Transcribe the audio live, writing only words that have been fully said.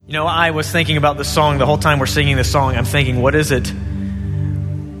You know, I was thinking about this song the whole time we're singing this song. I'm thinking, what is it?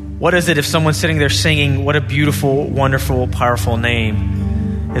 What is it if someone's sitting there singing, what a beautiful, wonderful, powerful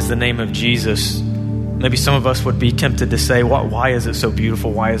name is the name of Jesus? Maybe some of us would be tempted to say, why is it so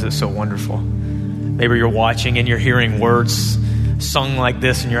beautiful? Why is it so wonderful? Maybe you're watching and you're hearing words sung like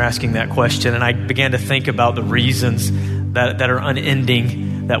this and you're asking that question. And I began to think about the reasons that are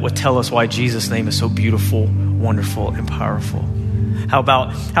unending that would tell us why Jesus' name is so beautiful, wonderful, and powerful. How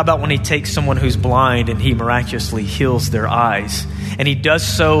about when he takes someone who's blind and he miraculously heals their eyes? And he does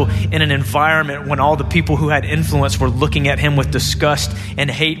so in an environment when all the people who had influence were looking at him with disgust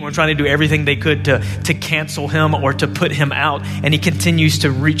and hate and were trying to do everything they could to cancel him or to put him out. And he continues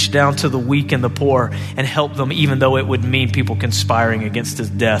to reach down to the weak and the poor and help them, even though it would mean people conspiring against his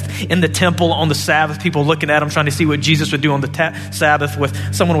death. In the temple on the Sabbath, people looking at him, trying to see what Jesus would do on the Sabbath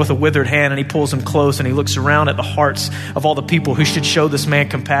with someone with a withered hand. And he pulls him close and he looks around at the hearts of all the people who should show this man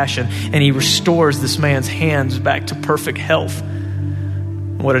compassion. And he restores this man's hands back to perfect health.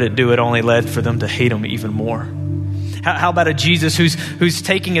 What did it do? It only led for them to hate him even more. How about a Jesus who's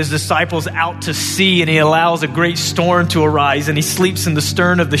taking his disciples out to sea and he allows a great storm to arise and he sleeps in the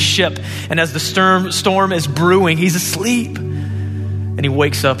stern of the ship. And as the storm is brewing, he's asleep. And he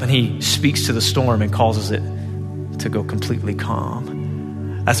wakes up and he speaks to the storm and causes it to go completely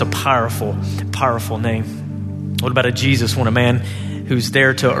calm. That's a powerful, powerful name. What about a Jesus when a man who's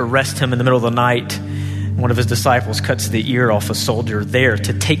there to arrest him in the middle of the night, one of his disciples cuts the ear off a soldier there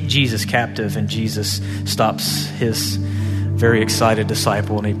to take Jesus captive, and Jesus stops his very excited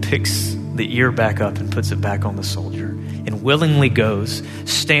disciple and he picks the ear back up and puts it back on the soldier and willingly goes,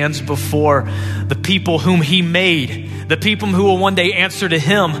 stands before the people whom he made, the people who will one day answer to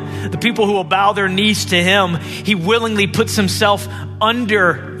him, the people who will bow their knees to him. He willingly puts himself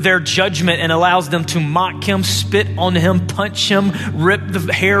under their judgment and allows them to mock him, spit on him, punch him, rip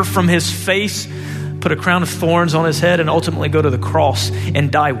the hair from his face, put a crown of thorns on his head, and ultimately go to the cross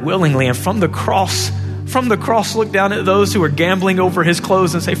and die willingly. And from the cross, look down at those who are gambling over his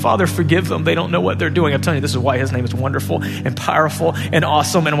clothes and say, Father, forgive them. They don't know what they're doing. I'm telling you, this is why his name is wonderful and powerful and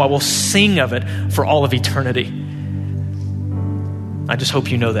awesome, and why we'll sing of it for all of eternity. I just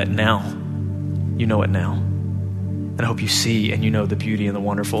hope you know that now. You know it now. And I hope you see and you know the beauty and the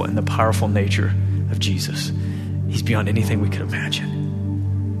wonderful and the powerful nature of Jesus. He's beyond anything we could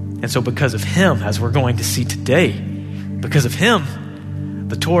imagine. And so because of him, as we're going to see today, because of him,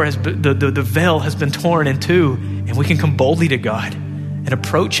 the veil has been torn in two, and we can come boldly to God and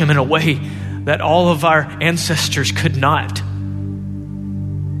approach him in a way that all of our ancestors could not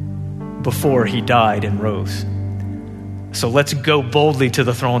before he died and rose. So let's go boldly to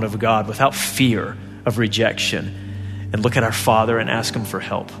the throne of God without fear of rejection and look at our Father and ask him for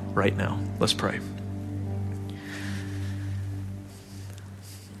help right now. Let's pray.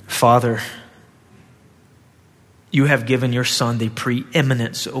 Father, you have given your Son the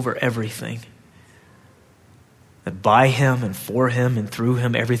preeminence over everything. That by him and for him and through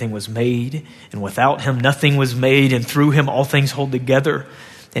him, everything was made. And without him, nothing was made. And through him, all things hold together.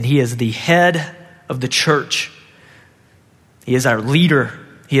 And he is the head of the church. He is our leader.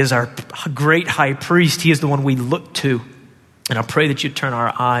 He is our great high priest. He is the one we look to. And I pray that you turn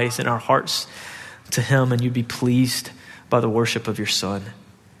our eyes and our hearts to him, and you'd be pleased by the worship of your Son.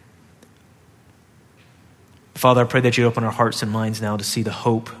 Father, I pray that you open our hearts and minds now to see the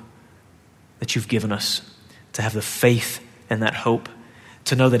hope that you've given us, to have the faith in that hope,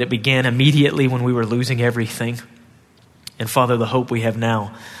 to know that it began immediately when we were losing everything. And Father, the hope we have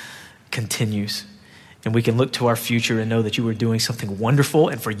now continues. And we can look to our future and know that you are doing something wonderful.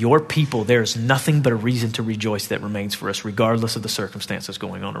 And for your people, there is nothing but a reason to rejoice that remains for us, regardless of the circumstances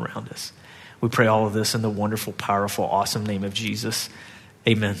going on around us. We pray all of this in the wonderful, powerful, awesome name of Jesus.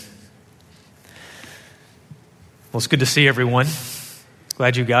 Amen. Well, it's good to see everyone.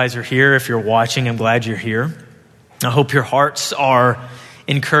 Glad you guys are here. If you're watching, I'm glad you're here. I hope your hearts are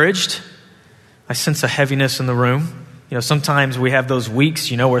encouraged. I sense a heaviness in the room. You know, sometimes we have those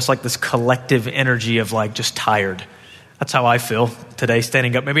weeks, where it's like this collective energy of like just tired. That's how I feel today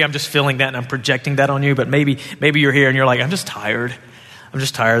standing up. Maybe I'm just feeling that and I'm projecting that on you, but maybe you're here and you're like, I'm just tired.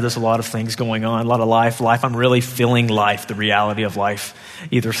 There's a lot of things going on, a lot of life. I'm really feeling life, the reality of life,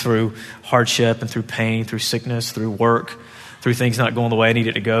 either through hardship and through pain, through sickness, through work, through things not going the way I need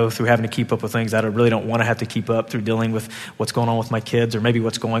it to go, through having to keep up with things that I really don't want to have to keep up, through dealing with what's going on with my kids, or maybe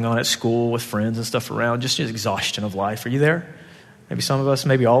what's going on at school with friends and stuff around, just exhaustion of life. Are you there? Maybe some of us,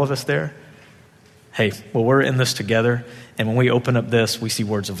 maybe all of us there. Hey, well, we're in this together, and when we open up this, we see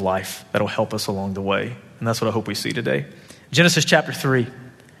words of life that'll help us along the way, and that's what I hope we see today. Genesis chapter 3, and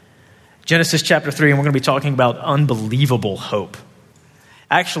we're going to be talking about unbelievable hope.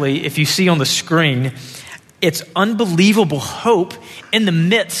 Actually, if you see on the screen, it's unbelievable hope in the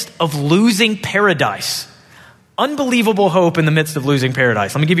midst of losing paradise. Unbelievable hope in the midst of losing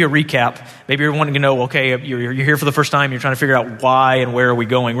paradise. Let me give you a recap. Maybe you're wanting to know, okay, you're here for the first time. You're trying to figure out why and where are we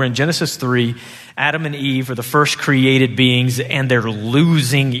going. We're in Genesis 3. Adam and Eve are the first created beings, and they're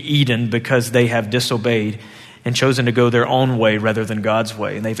losing Eden because they have disobeyed and chosen to go their own way rather than God's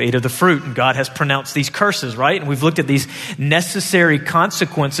way. And they've ate of the fruit, and God has pronounced these curses, right? And we've looked at these necessary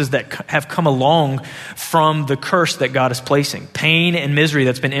consequences that have come along from the curse that God is placing. Pain and misery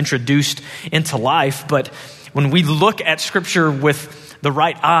that's been introduced into life. But when we look at Scripture with the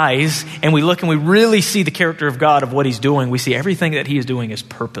right eyes, and we look and we really see the character of God, of what he's doing, we see everything that he is doing is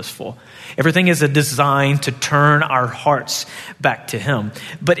purposeful. Everything is a design to turn our hearts back to him.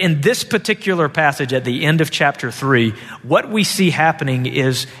 But in this particular passage at the end of chapter 3, what we see happening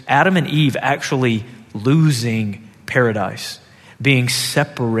is Adam and Eve actually losing paradise, being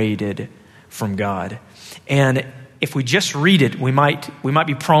separated from God. And if we just read it, we might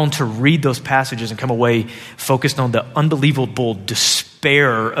be prone to read those passages and come away focused on the unbelievable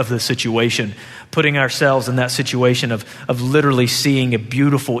despair of the situation, putting ourselves in that situation of literally seeing a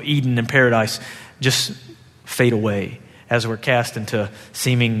beautiful Eden and paradise just fade away as we're cast into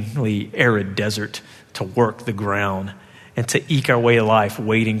seemingly arid desert to work the ground and to eke our way of life,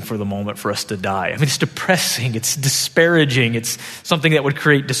 waiting for the moment for us to die. I mean, it's depressing, it's disparaging, it's something that would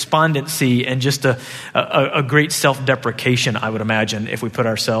create despondency and just a great self-deprecation, I would imagine, if we put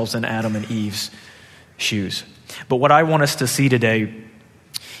ourselves in Adam and Eve's shoes. But what I want us to see today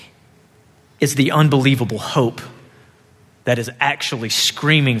is the unbelievable hope that is actually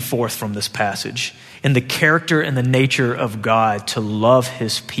screaming forth from this passage in the character and the nature of God to love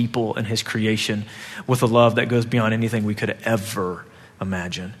his people and his creation with a love that goes beyond anything we could ever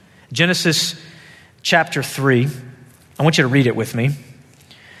imagine. Genesis chapter 3, I want you to read it with me.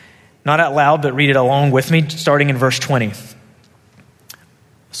 Not out loud, but read it along with me, starting in verse 20.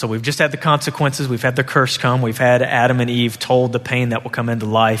 So we've just had the consequences. We've had the curse come. We've had Adam and Eve told the pain that will come into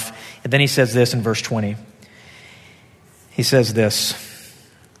life. And then he says this in verse 20. He says this.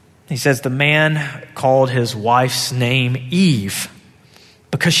 He says, the man called his wife's name Eve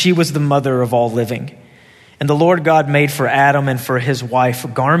because she was the mother of all living. And the Lord God made for Adam and for his wife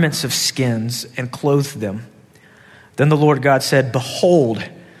garments of skins and clothed them. Then the Lord God said, behold,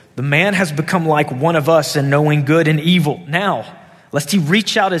 the man has become like one of us in knowing good and evil. Now, lest he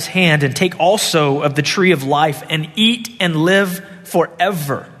reach out his hand and take also of the tree of life and eat and live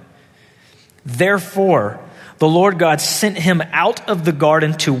forever. Therefore, the Lord God sent him out of the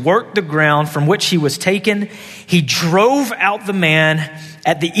garden to work the ground from which he was taken. He drove out the man.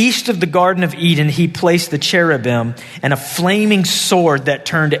 At the east of the Garden of Eden, he placed the cherubim and a flaming sword that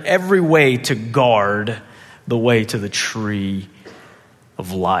turned every way to guard the way to the tree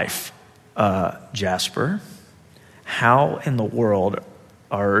of life. Jasper, how in the world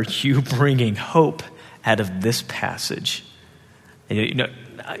are you bringing hope out of this passage? You know,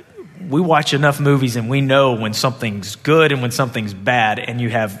 we watch enough movies and we know when something's good and when something's bad, and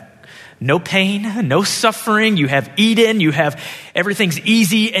you have no pain, no suffering, you have Eden, you have everything's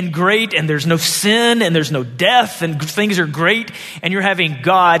easy and great, and there's no sin and there's no death and things are great, and you're having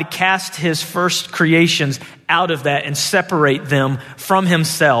God cast his first creations out of that and separate them from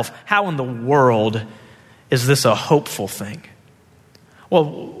himself. How in the world is this a hopeful thing?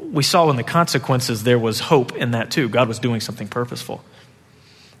 Well, we saw in the consequences there was hope in that too. God was doing something purposeful.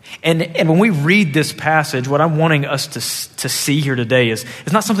 And when we read this passage, what I'm wanting us to see here today is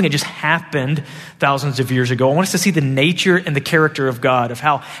it's not something that just happened thousands of years ago. I want us to see the nature and the character of God, of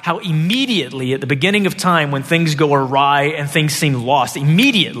how immediately at the beginning of time when things go awry and things seem lost,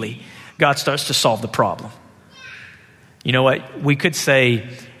 immediately God starts to solve the problem. You know what? We could say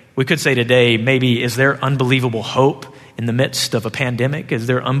today, maybe, is there unbelievable hope in the midst of a pandemic? Is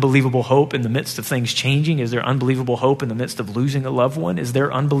there unbelievable hope in the midst of things changing? Is there unbelievable hope in the midst of losing a loved one? Is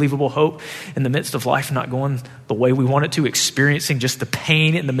there unbelievable hope in the midst of life not going the way we want it to, experiencing just the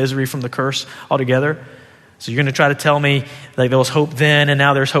pain and the misery from the curse altogether? So you're going to try to tell me like there was hope then and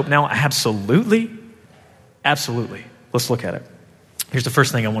now there's hope now? Absolutely. Absolutely. Let's look at it. Here's the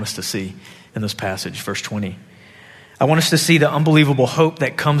first thing I want us to see in this passage, verse 20. I want us to see the unbelievable hope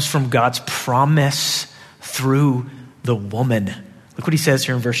that comes from God's promise through the woman. Look what he says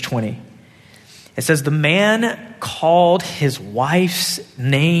here in verse 20. It says, the man called his wife's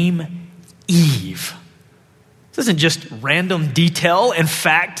name Eve. This isn't just random detail and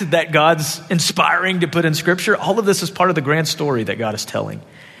fact that God's inspiring to put in Scripture. All of this is part of the grand story that God is telling.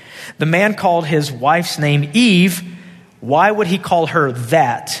 The man called his wife's name Eve. Why would he call her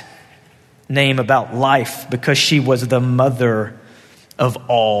that name about life? Because she was the mother of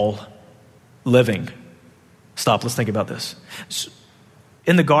all living. Stop, let's think about this.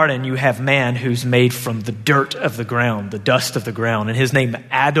 In the garden, you have man who's made from the dirt of the ground, the dust of the ground. And his name,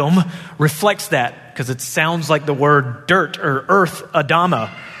 Adam, reflects that because it sounds like the word dirt or earth,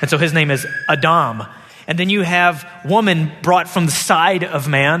 Adama. And so his name is Adam. And then you have woman brought from the side of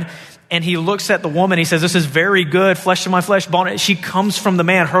man. And he looks at the woman, he says, this is very good, flesh of my flesh, bone. She comes from the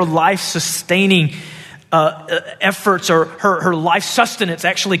man. Her life-sustaining efforts or her life sustenance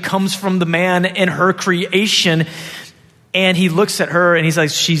actually comes from the man in her creation. And he looks at her and he's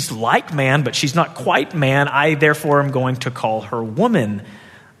like, she's like man, but she's not quite man. I therefore am going to call her woman.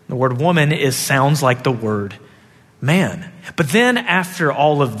 The word woman sounds like the word man. But then after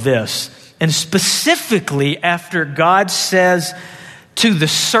all of this, and specifically after God says to the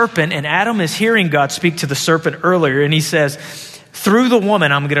serpent, and Adam is hearing God speak to the serpent earlier, and he says, through the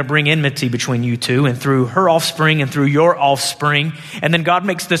woman, I'm going to bring enmity between you two, and through her offspring and through your offspring. And then God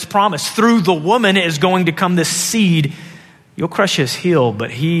makes this promise, through the woman is going to come this seed. You'll crush his heel,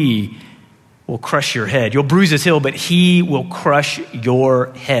 but he will crush your head. You'll bruise his heel, but he will crush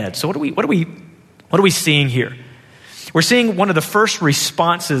your head. So what are we seeing here? We're seeing one of the first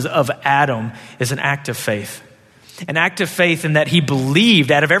responses of Adam is an act of faith. An act of faith in that he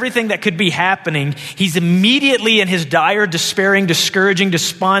believed out of everything that could be happening, he's immediately in his dire, despairing, discouraging,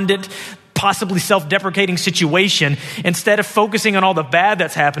 despondent, possibly self-deprecating situation. Instead of focusing on all the bad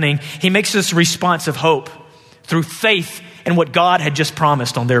that's happening, he makes this response of hope through faith in what God had just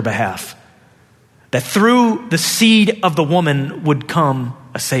promised on their behalf. That through the seed of the woman would come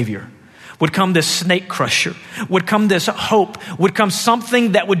a savior. Would come this snake crusher, would come this hope, would come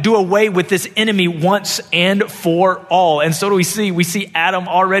something that would do away with this enemy once and for all. And so do we see Adam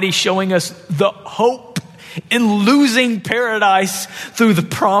already showing us the hope in losing paradise through the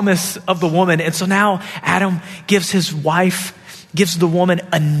promise of the woman. And so now Adam gives the woman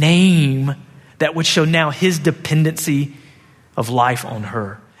a name that would show now his dependency of life on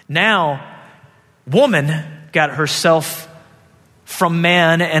her. Now, woman got herself from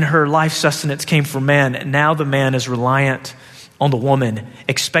man and her life sustenance came from man. And now the man is reliant on the woman,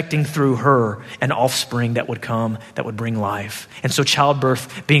 expecting through her an offspring that would come, that would bring life. And so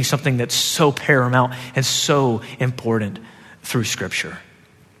childbirth being something that's so paramount and so important through Scripture.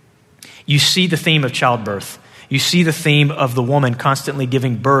 You see the theme of childbirth. You see the theme of the woman constantly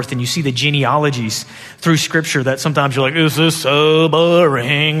giving birth, and you see the genealogies through Scripture that sometimes you're like, this is so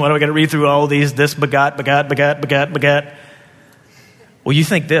boring. Why do I got to read through all these? This begot. Well, you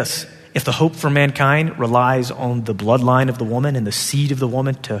think this, if the hope for mankind relies on the bloodline of the woman and the seed of the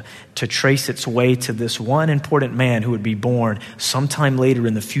woman to trace its way to this one important man who would be born sometime later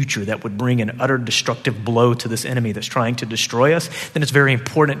in the future that would bring an utter destructive blow to this enemy that's trying to destroy us, then it's very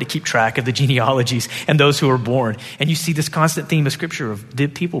important to keep track of the genealogies and those who are born. And you see this constant theme of Scripture of the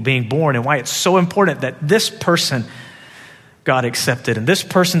people being born and why it's so important that this person God accepted. And this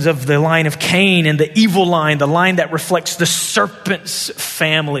person's of the line of Cain and the evil line, the line that reflects the serpent's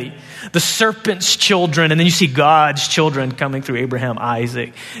family, the serpent's children. And then you see God's children coming through Abraham,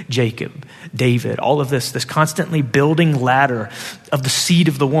 Isaac, Jacob, David, all of this constantly building ladder of the seed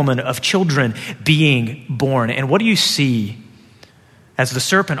of the woman, of children being born. And what do you see as the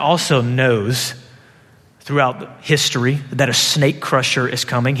serpent also knows throughout history that a snake crusher is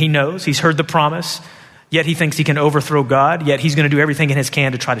coming? He knows, he's heard the promise. Yet he thinks he can overthrow God. Yet he's going to do everything in his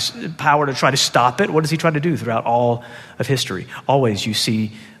power to try to stop it. What does he try to do throughout all of history? Always you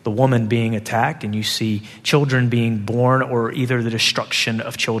see the woman being attacked and you see children being born or either the destruction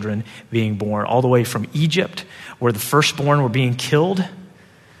of children being born. All the way from Egypt where the firstborn were being killed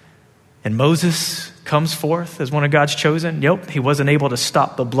and Moses comes forth as one of God's chosen. Yep, he wasn't able to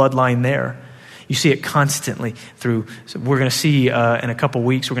stop the bloodline there. You see it constantly through. So we're going to see in a couple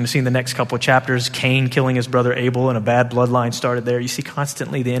weeks, we're going to see in the next couple of chapters, Cain killing his brother Abel and a bad bloodline started there. You see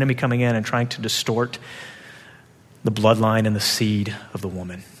constantly the enemy coming in and trying to distort the bloodline and the seed of the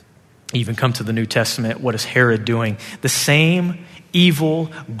woman. You even come to the New Testament. What is Herod doing? The same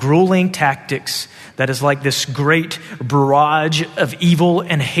evil, grueling tactics that is like this great barrage of evil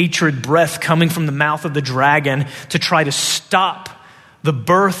and hatred breath coming from the mouth of the dragon to try to stop the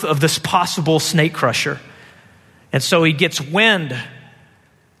birth of this possible snake crusher. And so he gets wind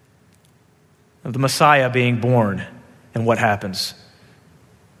of the Messiah being born. And what happens?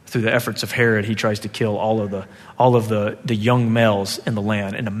 Through the efforts of Herod, he tries to kill all of the young males in the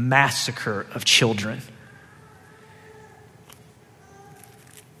land in a massacre of children.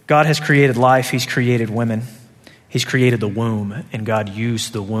 God has created life. He's created women. He's created the womb. And God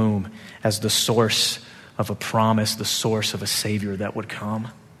used the womb as the source of a promise, the source of a Savior that would come.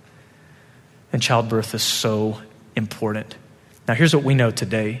 And childbirth is so important. Now, here's what we know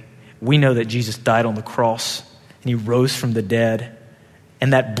today. We know that Jesus died on the cross and he rose from the dead,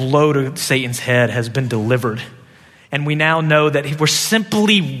 and that blow to Satan's head has been delivered. And we now know that we're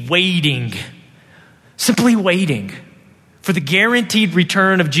simply waiting for the guaranteed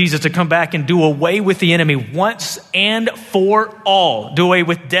return of Jesus to come back and do away with the enemy once and for all. Do away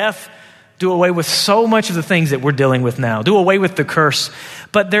with death, do away with so much of the things that we're dealing with now, do away with the curse.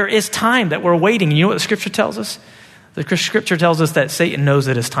 But there is time that we're waiting. You know what the scripture tells us? The scripture tells us that Satan knows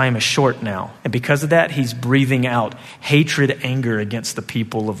that his time is short now. And because of that, he's breathing out hatred, anger against the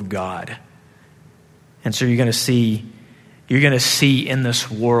people of God. And so you're going to see in this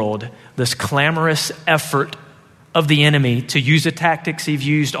world this clamorous effort of the enemy to use the tactics he's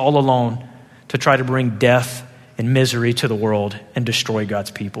used all along to try to bring death and misery to the world and destroy God's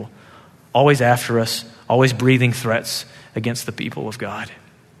people. Always after us, always breathing threats against the people of God.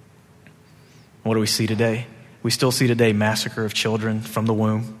 What do we see today? We still see today massacre of children from the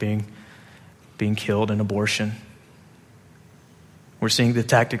womb being killed in abortion. We're seeing the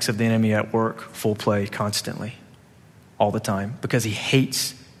tactics of the enemy at work, full play, constantly, all the time, because he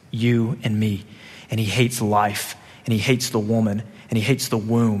hates you and me, and he hates life, and he hates the woman, and he hates the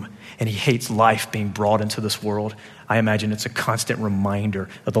womb, and he hates life being brought into this world. I imagine it's a constant reminder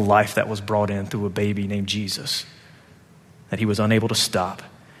of the life that was brought in through a baby named Jesus, that he was unable to stop.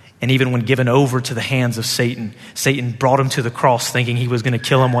 And even when given over to the hands of Satan, Satan brought him to the cross thinking he was going to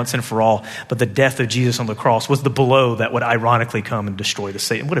kill him once and for all. But the death of Jesus on the cross was the blow that would ironically come and destroy the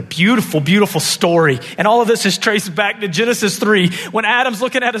Satan. What a beautiful, beautiful story. And all of this is traced back to Genesis 3 when Adam's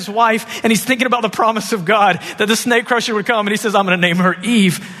looking at his wife and he's thinking about the promise of God that the snake crusher would come. And he says, I'm going to name her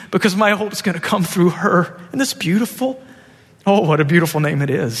Eve because my hope's going to come through her. Isn't this beautiful? Oh, what a beautiful name it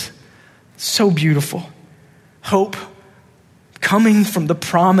is. So beautiful. Hope coming from the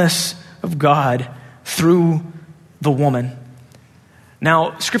promise of God through the woman.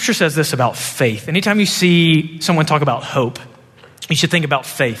 Now, Scripture says this about faith. Anytime you see someone talk about hope, you should think about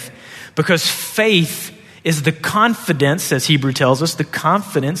faith. Because faith is the confidence, as Hebrew tells us, the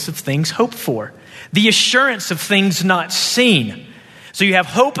confidence of things hoped for. The assurance of things not seen. So you have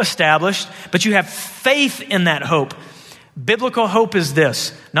hope established, but you have faith in that hope. Biblical hope is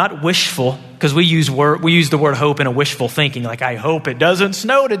this, not wishful, because we use the word hope in a wishful thinking, like I hope it doesn't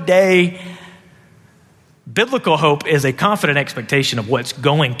snow today. Biblical hope is a confident expectation of what's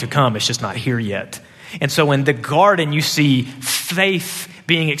going to come. It's just not here yet. And so in the garden, you see faith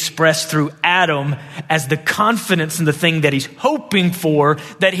being expressed through Adam as the confidence in the thing that he's hoping for,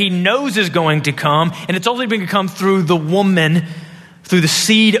 that he knows is going to come. And it's only going to come through the woman, through the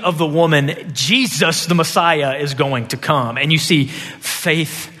seed of the woman. Jesus, the Messiah, is going to come. And you see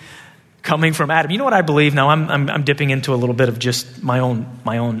faith coming from Adam. You know what I believe? Now I'm dipping into a little bit of just my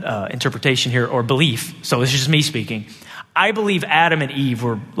own interpretation here, or belief. So this is just me speaking. I believe Adam and Eve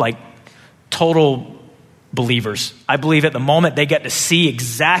were like total believers. I believe at the moment they get to see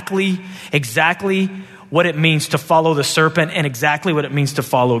exactly what it means to follow the serpent and exactly what it means to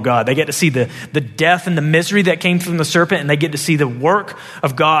follow God. They get to see the death and the misery that came from the serpent, and they get to see the work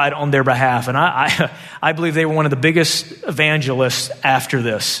of God on their behalf. And I believe they were one of the biggest evangelists after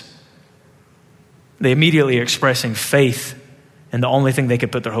this. They immediately expressing faith in the only thing they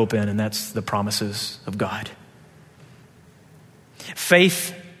could put their hope in, and that's the promises of God.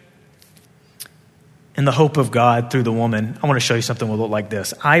 Faith in the hope of God through the woman. I want to show you something that will look like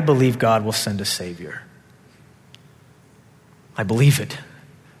this. I believe God will send a Savior. I believe it.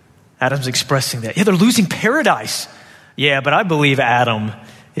 Adam's expressing that. Yeah, they're losing paradise. Yeah, but I believe Adam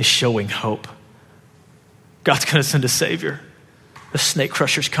is showing hope. God's going to send a Savior. The snake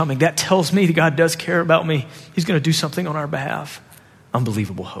crusher's coming. That tells me that God does care about me. He's going to do something on our behalf.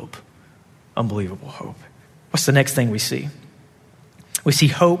 Unbelievable hope. Unbelievable hope. What's the next thing we see? We see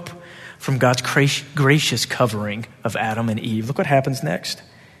hope from God's gracious covering of Adam and Eve. Look what happens next.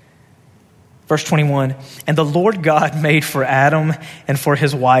 Verse 21, and the Lord God made for Adam and for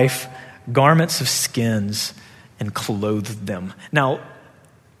his wife garments of skins and clothed them. Now,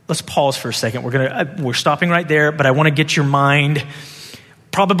 let's pause for a second. We're stopping right there, but I want to get your mind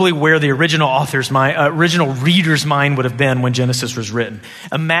probably where the original original reader's mind would have been when Genesis was written.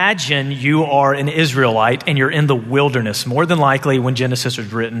 Imagine you are an Israelite and you're in the wilderness, more than likely when Genesis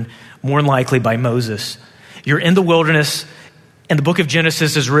was written, more than likely by Moses. You're in the wilderness and the book of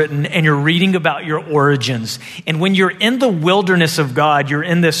Genesis is written and you're reading about your origins. And when you're in the wilderness of God, you're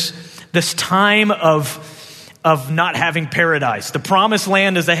in this time of not having paradise. The promised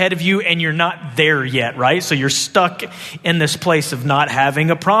land is ahead of you and you're not there yet, right? So you're stuck in this place of not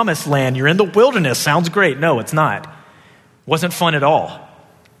having a promised land. You're in the wilderness. Sounds great. No, it's not. Wasn't fun at all.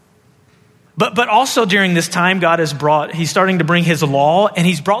 But also during this time, he's starting to bring his law, and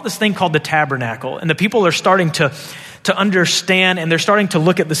he's brought this thing called the tabernacle. And the people are starting to understand, and they're starting to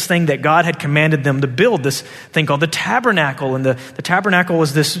look at this thing that God had commanded them to build, this thing called the tabernacle. And the tabernacle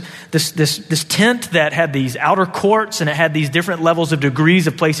was this tent that had these outer courts, and it had these different levels of degrees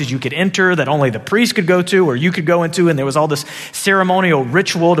of places you could enter that only the priest could go to or you could go into. And there was all this ceremonial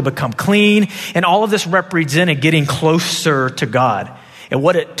ritual to become clean. And all of this represented getting closer to God. And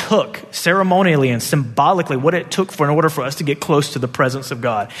what it took ceremonially and symbolically, what it took in order for us to get close to the presence of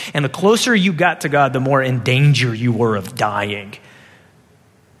God. And the closer you got to God, the more in danger you were of dying.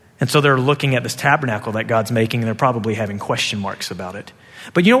 And so they're looking at this tabernacle that God's making, and they're probably having question marks about it.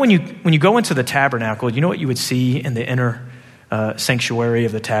 But you know, when you go into the tabernacle, you know what you would see in the inner sanctuary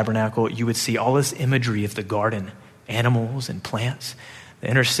of the tabernacle? You would see all this imagery of the garden, animals and plants. The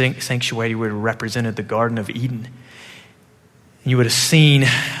inner sanctuary would have represented the Garden of Eden. You would have seen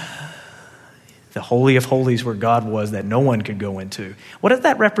the Holy of Holies where God was that no one could go into. What does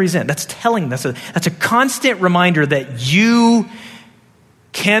that represent? That's a constant reminder that you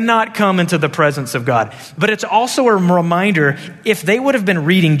cannot come into the presence of God. But it's also a reminder, if they would have been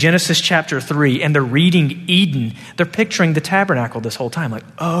reading Genesis chapter 3 and they're reading Eden, they're picturing the tabernacle this whole time. Like,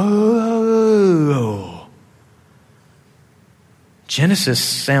 oh, Genesis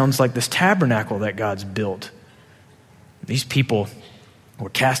sounds like this tabernacle that God's built. These people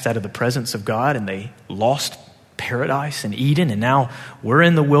were cast out of the presence of God, and they lost paradise in Eden. And now we're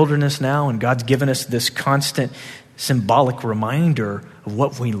in the wilderness now, and God's given us this constant symbolic reminder of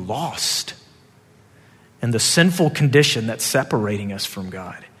what we lost and the sinful condition that's separating us from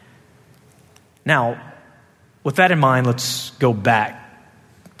God. Now, with that in mind, let's go back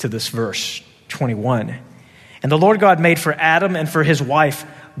to this verse 21. And the Lord God made for Adam and for his wife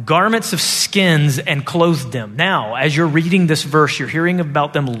garments of skins and clothed them. Now, as you're reading this verse, you're hearing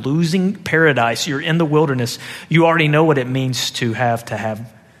about them losing paradise. You're in the wilderness. You already know what it means to have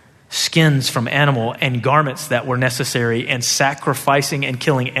skins from animal and garments that were necessary, and sacrificing and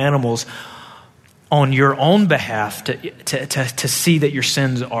killing animals on your own behalf to see that your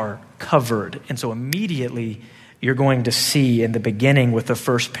sins are covered. And so immediately you're going to see in the beginning with the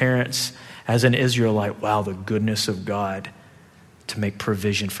first parents as an Israelite, wow, the goodness of God to make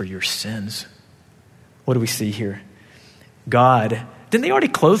provision for your sins. What do we see here? God, didn't they already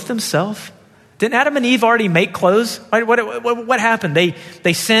clothe themselves? Didn't Adam and Eve already make clothes? What happened?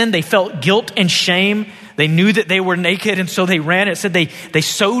 They sinned. They felt guilt and shame. They knew that they were naked, and so they ran. It said they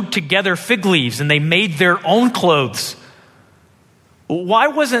sewed together fig leaves and they made their own clothes. Why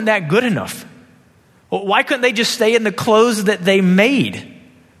wasn't that good enough? Why couldn't they just stay in the clothes that they made?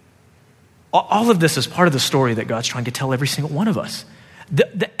 All of this is part of the story that God's trying to tell every single one of us.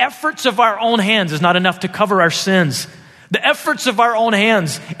 The efforts of our own hands is not enough to cover our sins. The efforts of our own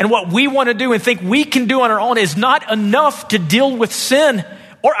hands and what we want to do and think we can do on our own is not enough to deal with sin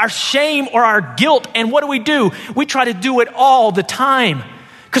or our shame or our guilt. And what do? We try to do it all the time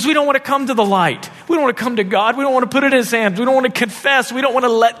because we don't want to come to the light. We don't want to come to God. We don't want to put it in his hands. We don't want to confess. We don't want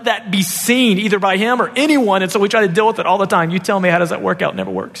to let that be seen either by him or anyone. And so we try to deal with it all the time. You tell me, how does that work out? It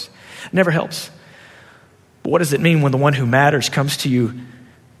never works. It never helps. But what does it mean when the one who matters comes to you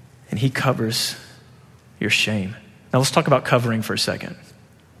and he covers your shame? Now let's talk about covering for a second.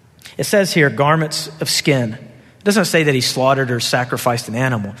 It says here, garments of skin. It doesn't say that he slaughtered or sacrificed an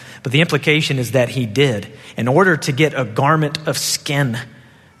animal, but the implication is that he did. In order to get a garment of skin,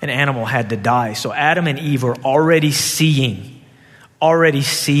 an animal had to die. So Adam and Eve were already seeing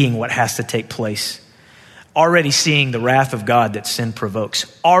what has to take place. Already seeing the wrath of God that sin provokes.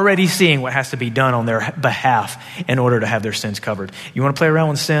 Already seeing what has to be done on their behalf in order to have their sins covered. You want to play around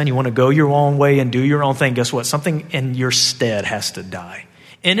with sin? You want to go your own way and do your own thing? Guess what? Something in your stead has to die.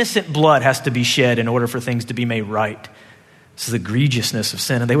 Innocent blood has to be shed in order for things to be made right. This is the egregiousness of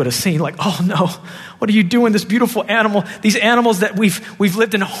sin. And they would have seen like, oh no, what are you doing? This beautiful animal, these animals that we've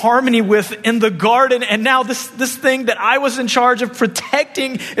lived in harmony with in the garden. And now this thing that I was in charge of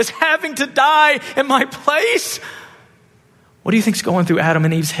protecting is having to die in my place. What do you think's going through Adam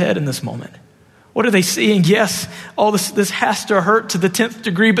and Eve's head in this moment? What are they seeing? Yes, all this has to hurt to the 10th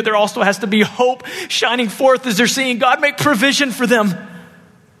degree, but there also has to be hope shining forth as they're seeing God make provision for them.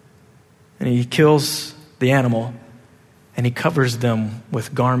 And he kills the animal. And he covers them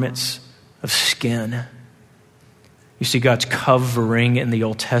with garments of skin. You see, God's covering in the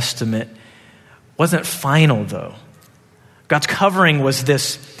Old Testament wasn't final, though. God's covering was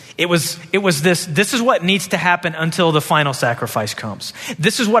this. It was this. This is what needs to happen until the final sacrifice comes.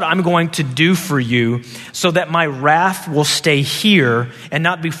 This is what I'm going to do for you so that my wrath will stay here and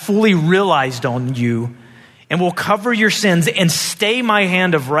not be fully realized on you and will cover your sins and stay my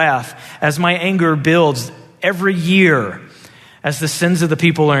hand of wrath as my anger builds every year, as the sins of the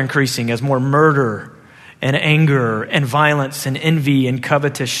people are increasing, as more murder and anger and violence and envy and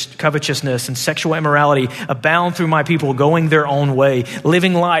covetousness and sexual immorality abound through my people, going their own way,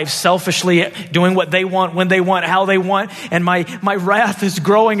 living lives selfishly, doing what they want, when they want, how they want. And my wrath is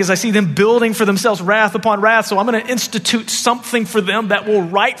growing as I see them building for themselves wrath upon wrath. So I'm going to institute something for them that will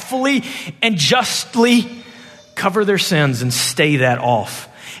rightfully and justly cover their sins and stay that off.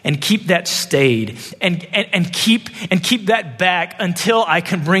 And keep that stayed and keep that back until I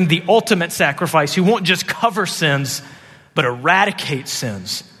can bring the ultimate sacrifice who won't just cover sins, but eradicate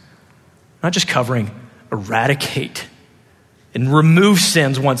sins. Not just covering, eradicate and remove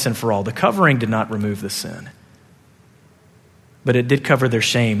sins once and for all. The covering did not remove the sin, but it did cover their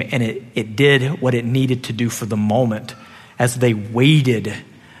shame, and it did what it needed to do for the moment as they waited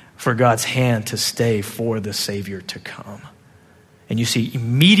for God's hand to stay for the Savior to come. And you see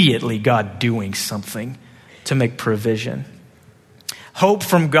immediately God doing something to make provision. Hope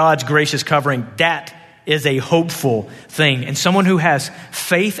from God's gracious covering, that is a hopeful thing. And someone who has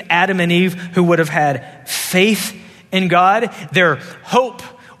faith, Adam and Eve, who would have had faith in God, their hope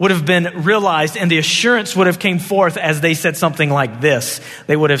would have been realized and the assurance would have came forth as they said something like this.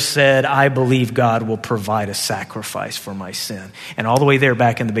 They would have said, I believe God will provide a sacrifice for my sin. And all the way there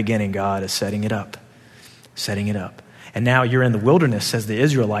back in the beginning, God is setting it up. And now you're in the wilderness as the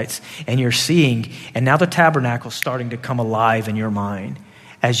Israelites, and you're seeing, and now the tabernacle's starting to come alive in your mind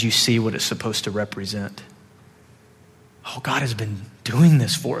as you see what it's supposed to represent. Oh, God has been doing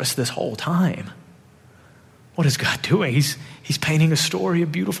this for us this whole time. What is God doing? He's painting a story, a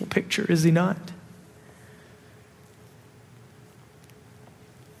beautiful picture, is he not?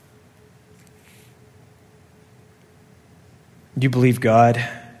 Do you believe God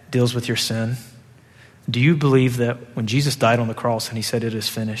deals with your sin? Do you believe that when Jesus died on the cross and he said it is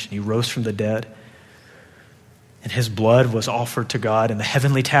finished and he rose from the dead and his blood was offered to God in the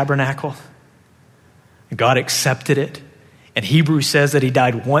heavenly tabernacle and God accepted it, and Hebrews says that he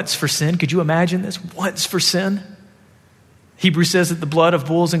died once for sin? Could you imagine this? Once for sin? Hebrews says that the blood of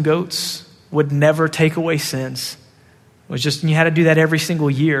bulls and goats would never take away sins. It was just, you had to do that every single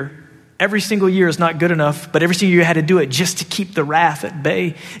year. Every single year is not good enough, but every single year you had to do it just to keep the wrath at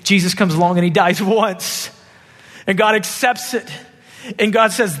bay. Jesus comes along and he dies once, and God accepts it. And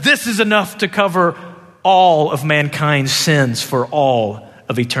God says, this is enough to cover all of mankind's sins for all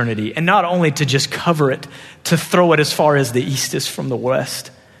of eternity. And not only to just cover it, to throw it as far as the east is from the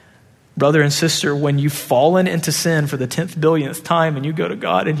west. Brother and sister, when you've fallen into sin for the 10th billionth time and you go to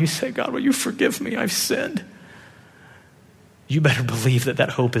God and you say, God, will you forgive me? I've sinned. You better believe that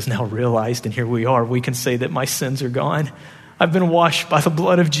hope is now realized, and here we are. We can say that my sins are gone. I've been washed by the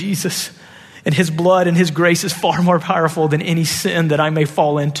blood of Jesus, and his blood and his grace is far more powerful than any sin that I may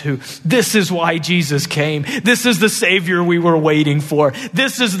fall into. This is why Jesus came. This is the Savior we were waiting for.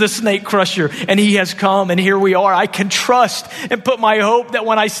 This is the snake crusher, and he has come, and here we are. I can trust and put my hope that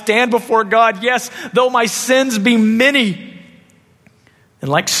when I stand before God, yes, though my sins be many,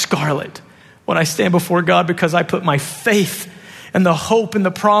 and like scarlet, when I stand before God, because I put my faith and the hope and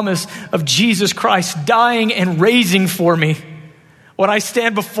the promise of Jesus Christ dying and raising for me. When I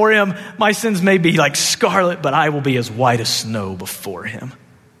stand before him, my sins may be like scarlet, but I will be as white as snow before him.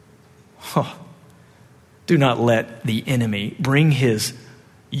 Oh, do not let the enemy bring his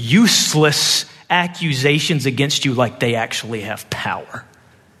useless accusations against you like they actually have power.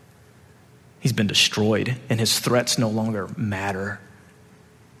 He's been destroyed, and his threats no longer matter.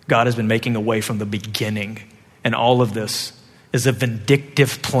 God has been making a way from the beginning, and all of this is a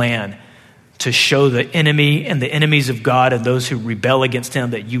vindictive plan to show the enemy and the enemies of God and those who rebel against him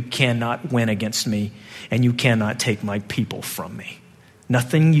that you cannot win against me and you cannot take my people from me.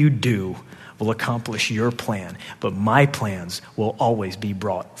 Nothing you do will accomplish your plan, but my plans will always be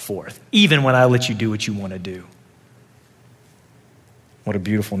brought forth, even when I let you do what you want to do. What a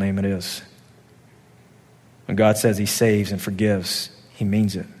beautiful name it is. When God says he saves and forgives, he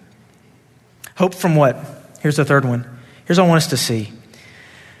means it. Hope from what? Here's the third one. Here's what I want us to see.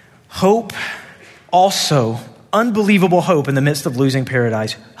 Hope also, unbelievable hope in the midst of losing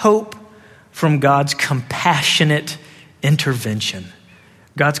paradise. Hope from God's compassionate intervention.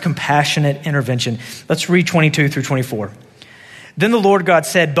 God's compassionate intervention. Let's read 22 through 24. Then the Lord God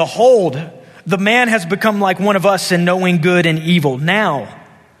said, behold, the man has become like one of us in knowing good and evil. Now,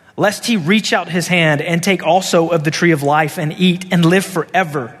 lest he reach out his hand and take also of the tree of life and eat and live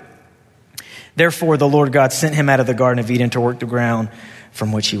forever. Therefore, the Lord God sent him out of the Garden of Eden to work the ground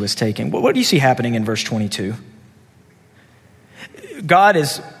from which he was taken. What do you see happening in verse 22?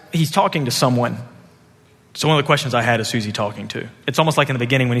 He's talking to someone. So one of the questions I had is, who's he talking to? It's almost like in the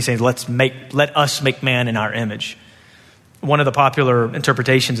beginning when he says, let us make man in our image. One of the popular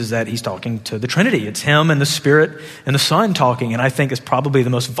interpretations is that he's talking to the Trinity. It's him and the Spirit and the Son talking. And I think it's probably the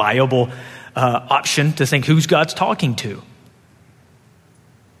most viable option to think who's God's talking to.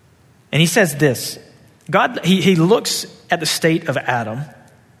 And he says this, God, he looks at the state of Adam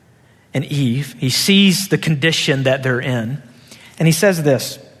and Eve. He sees the condition that they're in. And he says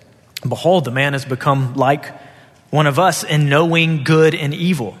this, behold, the man has become like one of us in knowing good and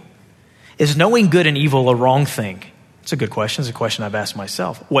evil. Is knowing good and evil a wrong thing? It's a good question. It's a question I've asked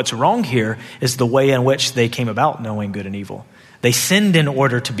myself. What's wrong here is the way in which they came about knowing good and evil. They sinned in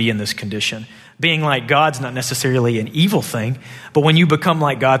order to be in this condition. Being like God's not necessarily an evil thing, but when you become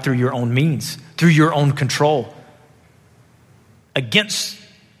like God through your own means, through your own control, against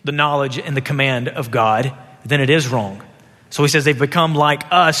the knowledge and the command of God, then it is wrong. So he says they've become like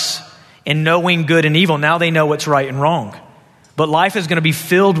us in knowing good and evil. Now they know what's right and wrong. But life is going to be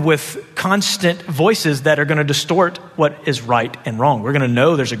filled with constant voices that are going to distort what is right and wrong. We're going to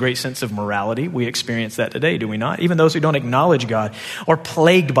know there's a great sense of morality. We experience that today, do we not? Even those who don't acknowledge God are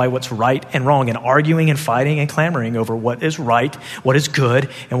plagued by what's right and wrong and arguing and fighting and clamoring over what is right, what is good,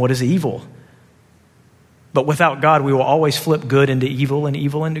 and what is evil. But without God, we will always flip good into evil and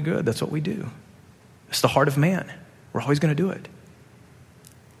evil into good. That's what we do. It's the heart of man. We're always going to do it.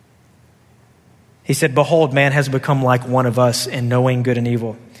 He said, behold, man has become like one of us in knowing good and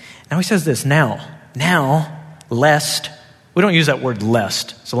evil. Now he says this, now, lest. We don't use that word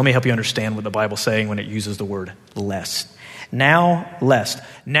lest. So let me help you understand what the Bible's saying when it uses the word lest. Now, lest.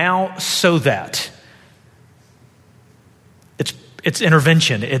 Now, so that. It's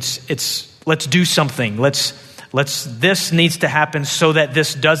intervention. It's let's do something. This needs to happen so that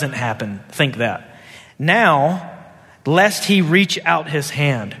this doesn't happen. Think that. Now, lest he reach out his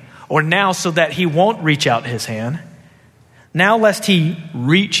hand. Or now so that he won't reach out his hand. Now lest he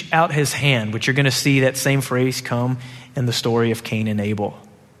reach out his hand, which you're going to see that same phrase come in the story of Cain and Abel.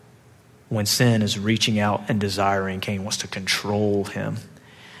 When sin is reaching out and desiring, Cain wants to control him.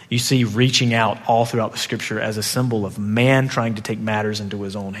 You see reaching out all throughout the scripture as a symbol of man trying to take matters into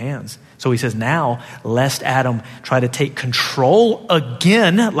his own hands. So he says, now lest Adam try to take control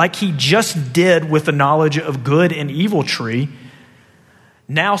again, like he just did with the knowledge of good and evil tree.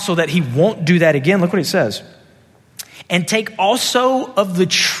 Now, so that he won't do that again, look what it says. And take also of the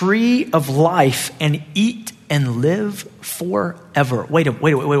tree of life and eat and live forever. Wait, God,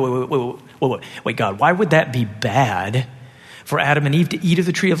 why would that be bad for Adam and Eve to eat of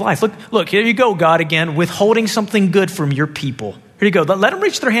the tree of life? Look, here you go, God, again, withholding something good from your people. Here you go. Let them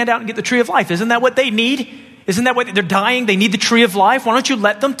reach their hand out and get the tree of life. Isn't that what they need? Isn't that what they're dying? They need the tree of life. Why don't you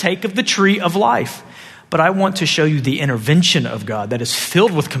let them take of the tree of life? But I want to show you the intervention of God that is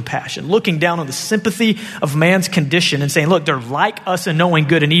filled with compassion, looking down on the sympathy of man's condition and saying, look, they're like us in knowing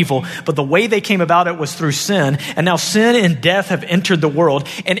good and evil, but the way they came about it was through sin. And now sin and death have entered the world.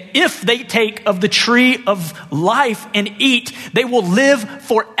 And if they take of the tree of life and eat, they will live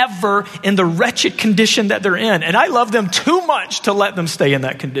forever in the wretched condition that they're in. And I love them too much to let them stay in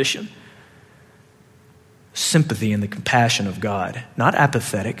that condition. Sympathy and the compassion of God, not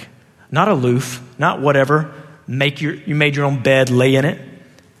apathetic. Not aloof, not whatever. You made your own bed, lay in it.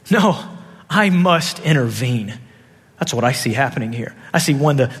 No, I must intervene. That's what I see happening here. I see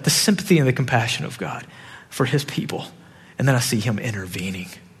the sympathy and the compassion of God for his people. And then I see him intervening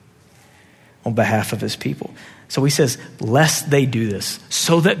on behalf of his people. So he says, lest they do this,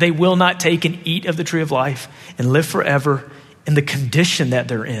 so that they will not take and eat of the tree of life and live forever in the condition that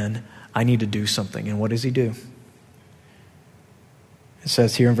they're in, I need to do something. And what does he do? It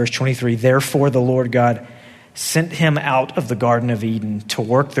says here in verse 23, therefore the Lord God sent him out of the Garden of Eden to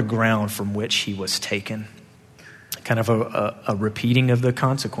work the ground from which he was taken. Kind of a repeating of the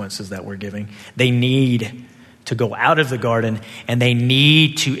consequences that we're giving. They need to go out of the garden and they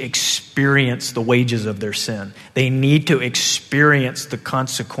need to experience the wages of their sin. They need to experience the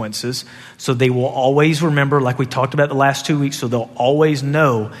consequences so they will always remember, like we talked about the last 2 weeks, so they'll always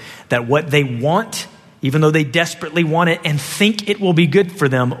know that what they want, even though they desperately want it and think it will be good for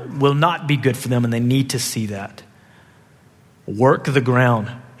them, will not be good for them, and they need to see that. Work the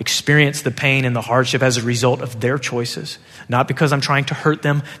ground, experience the pain and the hardship as a result of their choices, not because I'm trying to hurt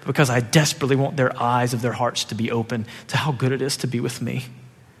them, but because I desperately want their eyes of their hearts to be open to how good it is to be with me.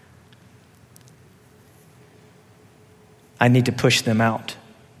 I need to push them out.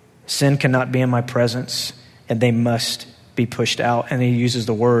 Sin cannot be in my presence, and they must be pushed out. And he uses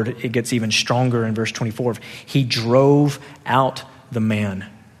the word, it gets even stronger in verse 24. He drove out the man.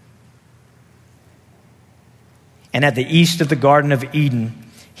 And at the east of the Garden of Eden,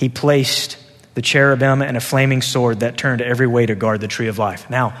 he placed the cherubim, and a flaming sword that turned every way to guard the tree of life.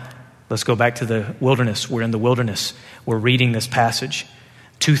 Now, let's go back to the wilderness. We're in the wilderness. We're reading this passage.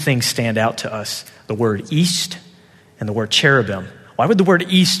 Two things stand out to us: the word east and the word cherubim. Why would the word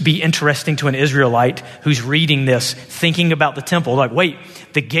east be interesting to an Israelite who's reading this, thinking about the temple? Like, wait,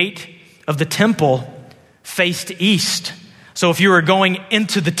 the gate of the temple faced east. So if you were going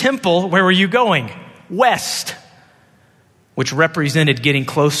into the temple, where were you going? West, which represented getting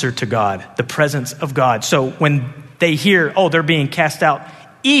closer to God, the presence of God. So when they hear, oh, they're being cast out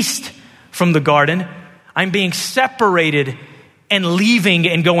east from the garden, I'm being separated and leaving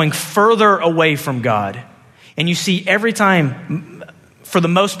and going further away from God. And you see every time, for the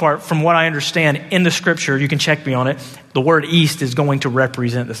most part, from what I understand in the scripture, you can check me on it, the word east is going to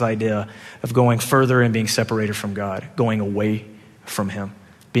represent this idea of going further and being separated from God, going away from him,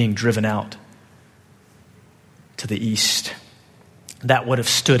 being driven out to the east. That would have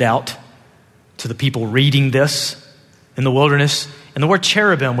stood out to the people reading this in the wilderness. And the word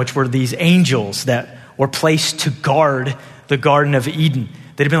cherubim, which were these angels that were placed to guard the Garden of Eden,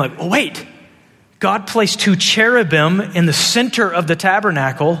 they'd have been like, oh, wait, God placed two cherubim in the center of the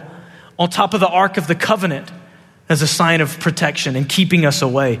tabernacle on top of the Ark of the Covenant as a sign of protection and keeping us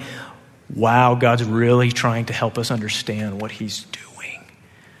away. Wow, God's really trying to help us understand what he's doing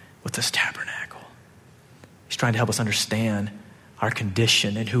with this tabernacle. He's trying to help us understand our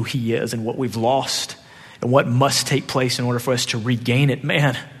condition and who he is and what we've lost and what must take place in order for us to regain it.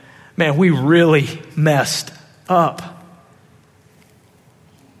 Man, we really messed up.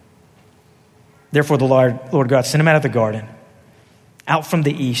 Therefore, the Lord God sent him out of the garden, out from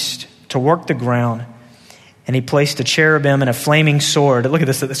the east, to work the ground. And he placed a cherubim and a flaming sword. Look at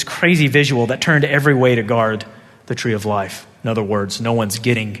this crazy visual that turned every way to guard the tree of life. In other words, no one's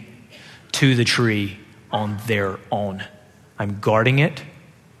getting to the tree on their own. I'm guarding it.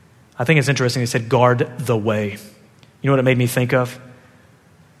 I think it's interesting. He said, guard the way. You know what it made me think of?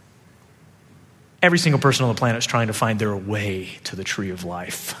 Every single person on the planet is trying to find their way to the tree of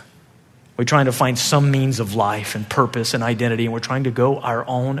life. We're trying to find some means of life and purpose and identity, and we're trying to go our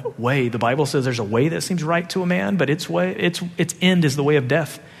own way. The Bible says there's a way that seems right to a man, but its end is the way of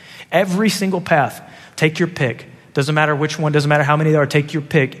death. Every single path, take your pick. Doesn't matter which one, doesn't matter how many there are, take your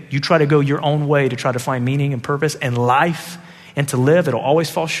pick. You try to go your own way to try to find meaning and purpose and life and to live. It'll always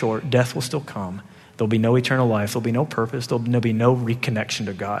fall short. Death will still come. There'll be no eternal life. There'll be no purpose. There'll be no reconnection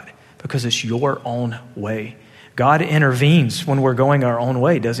to God because it's your own way. God intervenes when we're going our own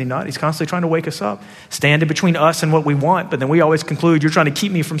way, does he not? He's constantly trying to wake us up, stand in between us and what we want. But then we always conclude, you're trying to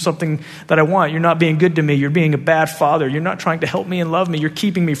keep me from something that I want. You're not being good to me. You're being a bad father. You're not trying to help me and love me. You're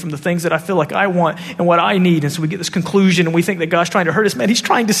keeping me from the things that I feel like I want and what I need. And so we get this conclusion and we think that God's trying to hurt us. Man, he's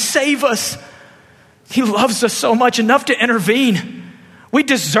trying to save us. He loves us so much, enough to intervene. We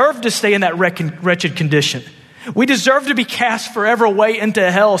deserve to stay in that wretched condition. We deserve to be cast forever away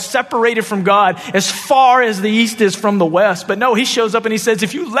into hell, separated from God as far as the east is from the west. But no, he shows up and he says,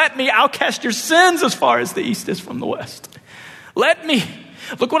 if you let me, I'll cast your sins as far as the east is from the west. Let me.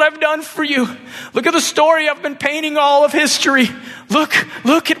 Look what I've done for you. Look at the story I've been painting all of history. Look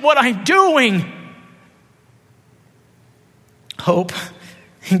at what I'm doing. Hope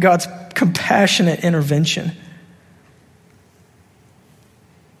in God's compassionate intervention.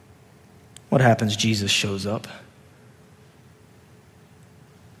 What happens? Jesus shows up.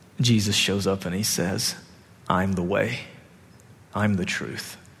 Jesus shows up and he says, I'm the way, I'm the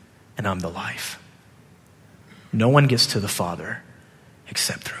truth, and I'm the life. No one gets to the Father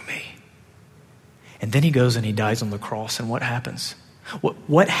except through me. And then he goes and he dies on the cross. And what happens?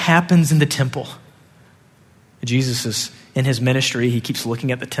 What happens in the temple? Jesus is in his ministry. He keeps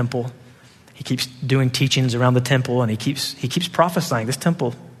looking at the temple. He keeps doing teachings around the temple, and he keeps prophesying this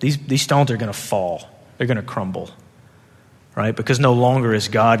temple. These stones are going to fall. They're going to crumble, right? Because no longer is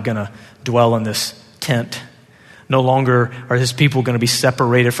God going to dwell in this tent. No longer are his people going to be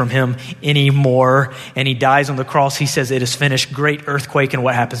separated from him anymore. And he dies on the cross. He says, it is finished. Great earthquake. And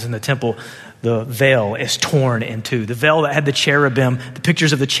what happens in the temple? The veil is torn in two. The veil that had the cherubim, the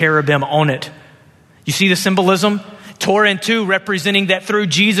pictures of the cherubim on it. You see the symbolism? Tore in two, representing that through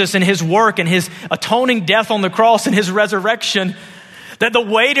Jesus and his work and his atoning death on the cross and his resurrection, that the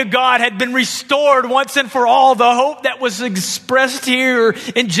way to God had been restored once and for all. The hope that was expressed here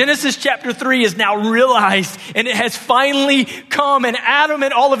in Genesis chapter 3 is now realized, and it has finally come. And Adam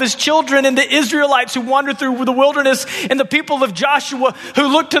and all of his children and the Israelites who wandered through the wilderness and the people of Joshua who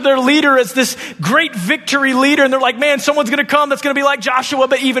looked to their leader as this great victory leader. And they're like, man, someone's going to come that's going to be like Joshua,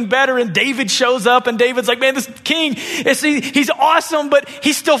 but even better. And David shows up, and David's like, man, this king, he's awesome, but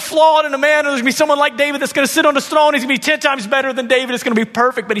he's still flawed in a man. And there's going to be someone like David that's going to sit on the throne. He's going to be 10 times better than David. It's going going to be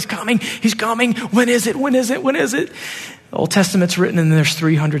perfect, but he's coming. He's coming. When is it? When is it? When is it? The Old Testament's written and there's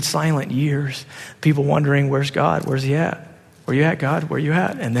 300 silent years. People wondering, where's God? Where's he at? Where you at, God? Where you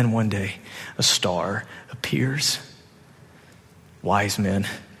at? And then one day, a star appears. Wise men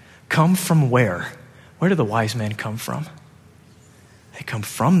come from where? Where do the wise men come from? They come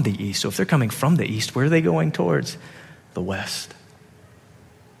from the east. So if they're coming from the east, where are they going towards? The west.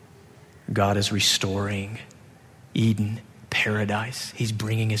 God is restoring Eden, paradise. He's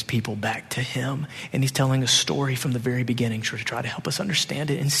bringing his people back to him. And he's telling a story from the very beginning to try to help us understand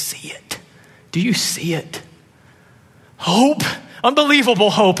it and see it. Do you see it? Hope, unbelievable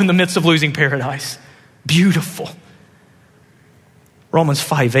hope in the midst of losing paradise. Beautiful. Romans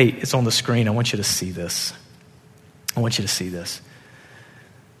 5:8, it's on the screen. I want you to see this. I want you to see this.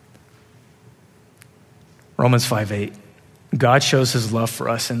 Romans 5:8. God shows his love for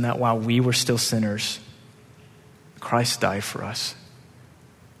us in that while we were still sinners, Christ died for us.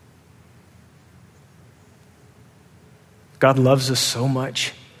 God loves us so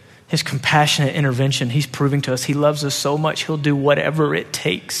much. His compassionate intervention, he's proving to us he loves us so much, he'll do whatever it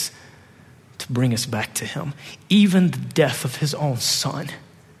takes to bring us back to him. Even the death of his own son.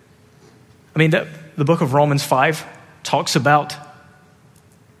 I mean, the book of Romans 5 talks about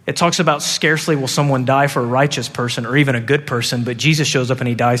scarcely will someone die for a righteous person or even a good person, but Jesus shows up and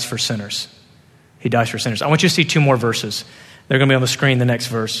he dies for sinners. He dies for sinners. I want you to see two more verses. They're going to be on the screen, the next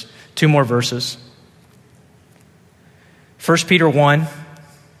verse. Two more verses. 1 Peter 1.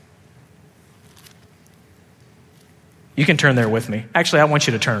 You can turn there with me. Actually, I want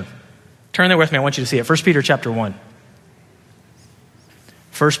you to turn. Turn there with me. I want you to see it. 1 Peter chapter 1.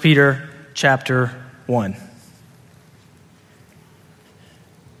 1 Peter chapter 1.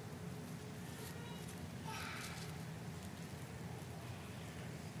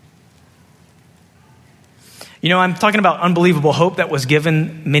 You know, I'm talking about unbelievable hope that was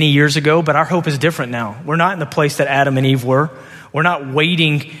given many years ago, but our hope is different now. We're not in the place that Adam and Eve were. We're not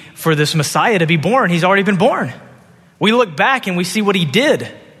waiting for this Messiah to be born. He's already been born. We look back and we see what he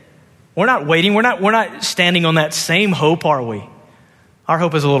did. We're not waiting. We're not standing on that same hope, are we? Our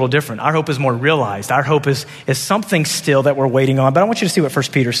hope is a little different. Our hope is more realized. Our hope is something still that we're waiting on. But I want you to see what 1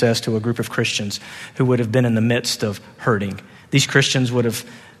 Peter says to a group of Christians who would have been in the midst of hurting. These Christians would have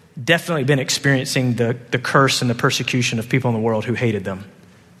definitely been experiencing the curse and the persecution of people in the world who hated them.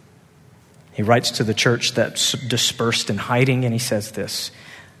 He writes to the church that's dispersed in hiding, and he says this.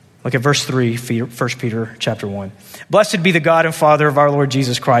 Look at verse 3, 1 Peter chapter 1. Blessed be the God and Father of our Lord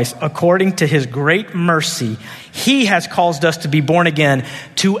Jesus Christ. According to his great mercy, he has caused us to be born again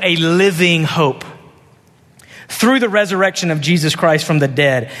to a living hope through the resurrection of Jesus Christ from the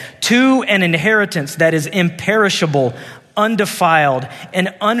dead, to an inheritance that is imperishable, undefiled,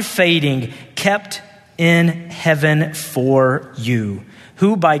 and unfading, kept in heaven for you,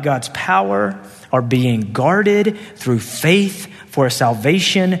 who by God's power are being guarded through faith for a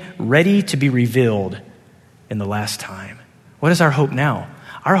salvation ready to be revealed in the last time. What is our hope now?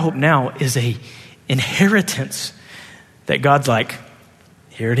 Our hope now is a inheritance that God's like,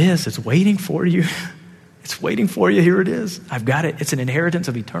 here it is. It's waiting for you. It's waiting for you. Here it is. I've got it. It's an inheritance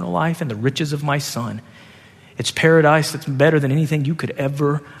of eternal life and the riches of my Son. It's paradise that's better than anything you could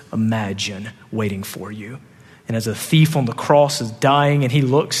ever imagine waiting for you. And as a thief on the cross is dying and he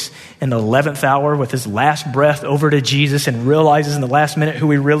looks in the 11th hour with his last breath over to Jesus and realizes in the last minute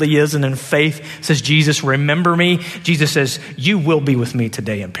who he really is, and in faith says, Jesus, remember me. Jesus says, you will be with me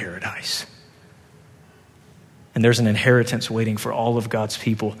today in paradise. And there's an inheritance waiting for all of God's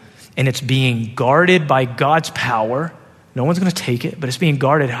people. And it's being guarded by God's power. No one's going to take it, but it's being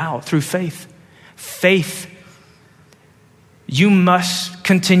guarded how? Through faith. Faith. You must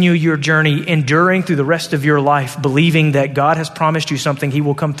continue your journey, enduring through the rest of your life, believing that God has promised you something. He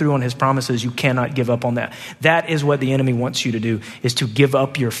will come through on his promises. You cannot give up on that. That is what the enemy wants you to do, is to give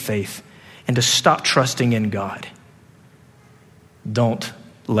up your faith and to stop trusting in God. Don't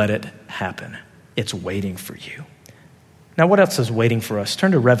let it happen. It's waiting for you. Now, what else is waiting for us?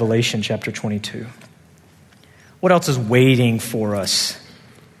 Turn to Revelation chapter 22. What else is waiting for us?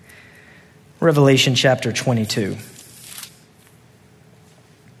 Revelation chapter 22.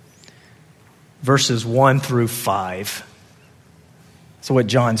 Verses 1 through 5. So what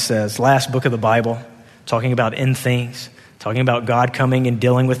John says, last book of the Bible, talking about end things, talking about God coming and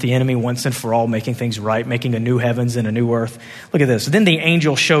dealing with the enemy once and for all, making things right, making a new heavens and a new earth. Look at this. Then the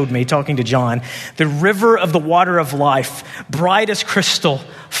angel showed me, talking to John, the river of the water of life, bright as crystal,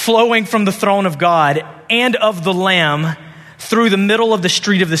 flowing from the throne of God and of the Lamb through the middle of the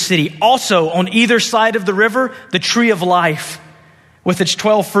street of the city. Also on either side of the river, the tree of life, with its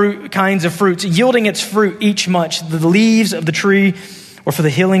 12 kinds of fruits, yielding its fruit each month. The leaves of the tree or for the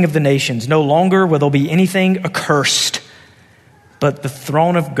healing of the nations. No longer will there be anything accursed, but the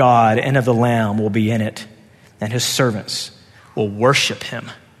throne of God and of the Lamb will be in it, and his servants will worship him.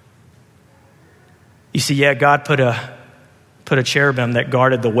 You see, God put a cherubim that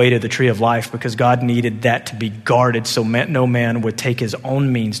guarded the way to the tree of life because God needed that to be guarded so no man would take his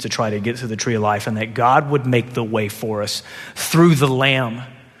own means to try to get to the tree of life, and that God would make the way for us through the Lamb,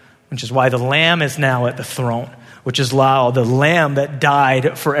 which is why the Lamb is now at the throne, which is why the Lamb that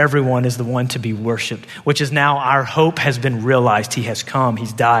died for everyone is the one to be worshiped, which is now our hope has been realized. He has come,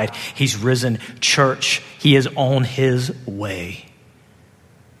 he's died, he's risen. Church, he is on his way.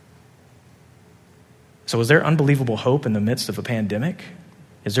 So is there unbelievable hope in the midst of a pandemic?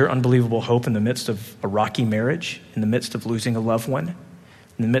 Is there unbelievable hope in the midst of a rocky marriage, in the midst of losing a loved one,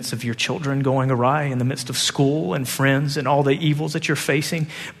 in the midst of your children going awry, in the midst of school and friends and all the evils that you're facing,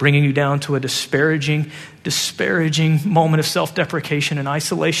 bringing you down to a disparaging moment of self-deprecation and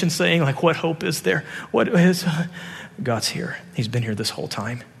isolation, saying like, what hope is there? What is? God's here. He's been here this whole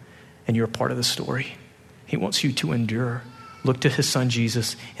time, and you're a part of the story. He wants you to endure. Look to his son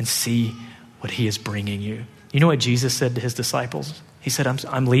Jesus and see what he is bringing you. You know what Jesus said to his disciples? He said,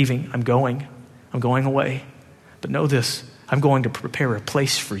 I'm leaving, I'm going away. But know this, I'm going to prepare a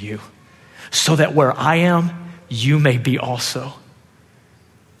place for you so that where I am, you may be also.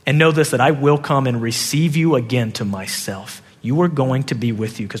 And know this, that I will come and receive you again to myself. You are going to be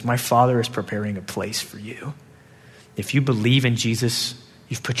with you because my Father is preparing a place for you. If you believe in Jesus,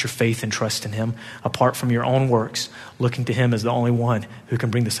 you've put your faith and trust in him, apart from your own works, looking to him as the only one who can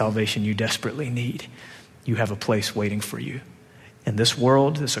bring the salvation you desperately need. You have a place waiting for you. And this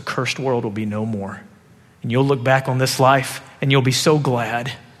world, this accursed world, will be no more. And you'll look back on this life and you'll be so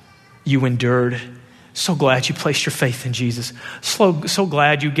glad you endured, so glad you placed your faith in Jesus, so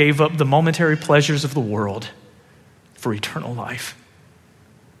glad you gave up the momentary pleasures of the world for eternal life.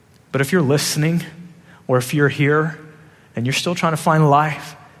 But if you're listening, or if you're here, and you're still trying to find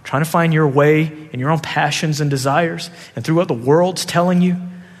life, trying to find your way in your own passions and desires, and through what the world's telling you,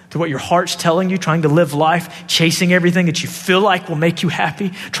 through what your heart's telling you, trying to live life, chasing everything that you feel like will make you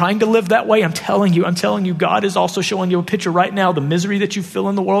happy, trying to live that way, I'm telling you, God is also showing you a picture right now. The misery that you feel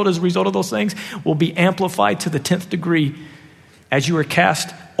in the world as a result of those things will be amplified to the 10th degree as you are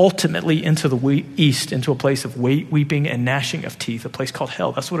cast ultimately into the east, into a place of weeping and gnashing of teeth, a place called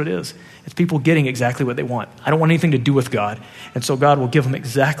hell. That's what it is. It's people getting exactly what they want. I don't want anything to do with God. And so God will give them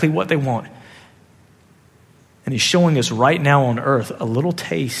exactly what they want. And he's showing us right now on earth a little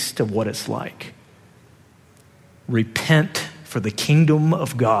taste of what it's like. Repent, for the kingdom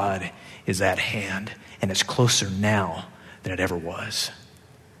of God is at hand, and it's closer now than it ever was.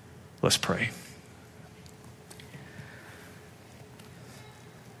 Let's pray.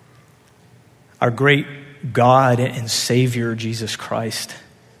 Our great God and Savior, Jesus Christ.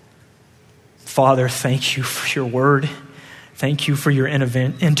 Father, thank you for your word. Thank you for your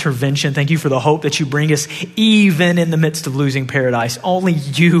intervention. Thank you for the hope that you bring us even in the midst of losing paradise. Only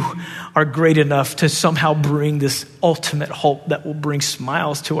you are great enough to somehow bring this ultimate hope that will bring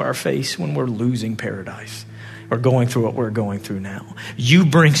smiles to our face when we're losing paradise or going through what we're going through now. You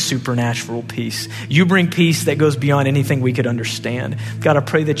bring supernatural peace. You bring peace that goes beyond anything we could understand. God, I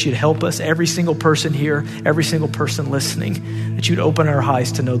pray that you'd help us, every single person here, every single person listening, that you'd open our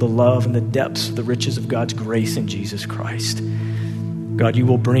eyes to know the love and the depths of the riches of God's grace in Jesus Christ. God, you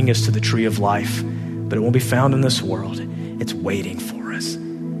will bring us to the tree of life, but it won't be found in this world. It's waiting for us.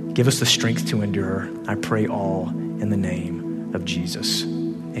 Give us the strength to endure. I pray all in the name of Jesus.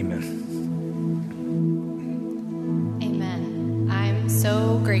 Amen.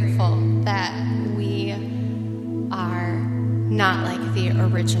 So grateful that we are not like the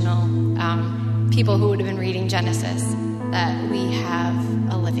original people who would have been reading Genesis, that we have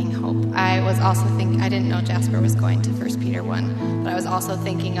a living hope. I was also thinking, I didn't know Jasper was going to 1 Peter 1, but I was also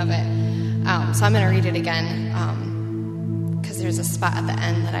thinking of it. So I'm going to read it again because there's a spot at the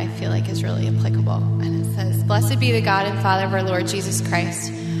end that I feel like is really applicable. And it says, "Blessed be the God and Father of our Lord Jesus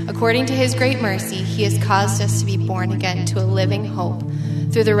Christ. According to his great mercy, he has caused us to be born again to a living hope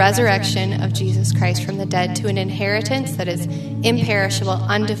through the resurrection of Jesus Christ from the dead, to an inheritance that is imperishable,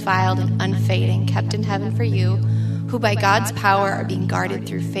 undefiled, and unfading, kept in heaven for you, who by God's power are being guarded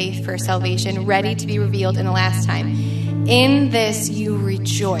through faith for salvation, ready to be revealed in the last time. In this you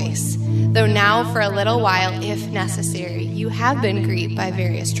rejoice, though now for a little while, if necessary, you have been grieved by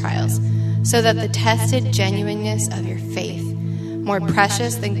various trials, so that the tested genuineness of your faith, more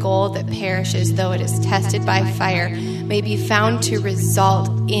precious than gold that perishes though it is tested by fire, may be found to result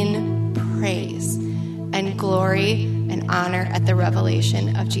in praise and glory and honor at the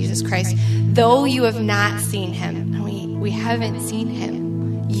revelation of Jesus Christ. Though you have not seen him," and we We haven't seen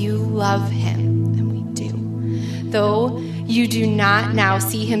him. You love him, and we do. Though you do not now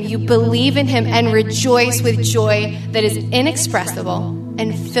see him, you believe in him and rejoice with joy that is inexpressible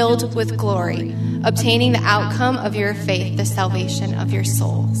and filled with glory, obtaining the outcome of your faith, the salvation of your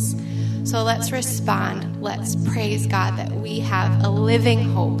souls. So let's respond. Let's praise God that we have a living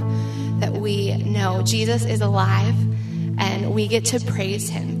hope, that we know Jesus is alive, and we get to praise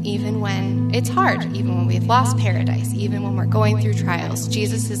him even when it's hard, even when we've lost paradise, even when we're going through trials.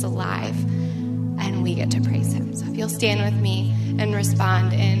 Jesus is alive, and we get to praise him. So if you'll stand with me and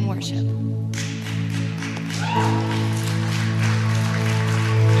respond in worship.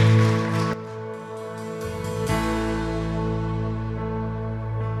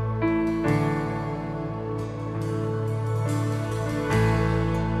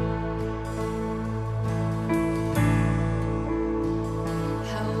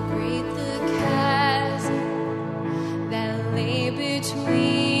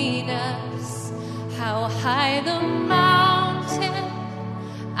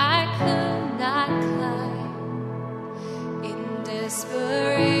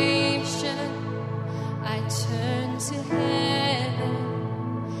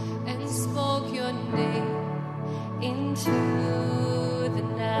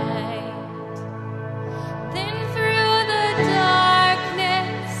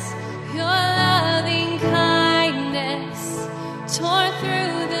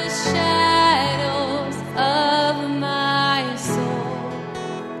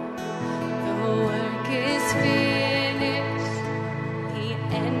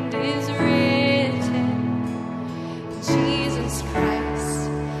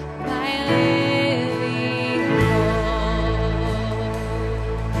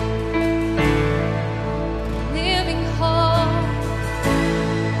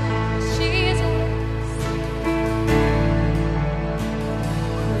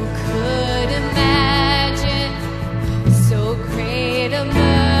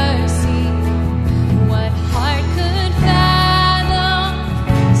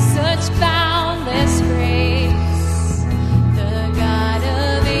 Such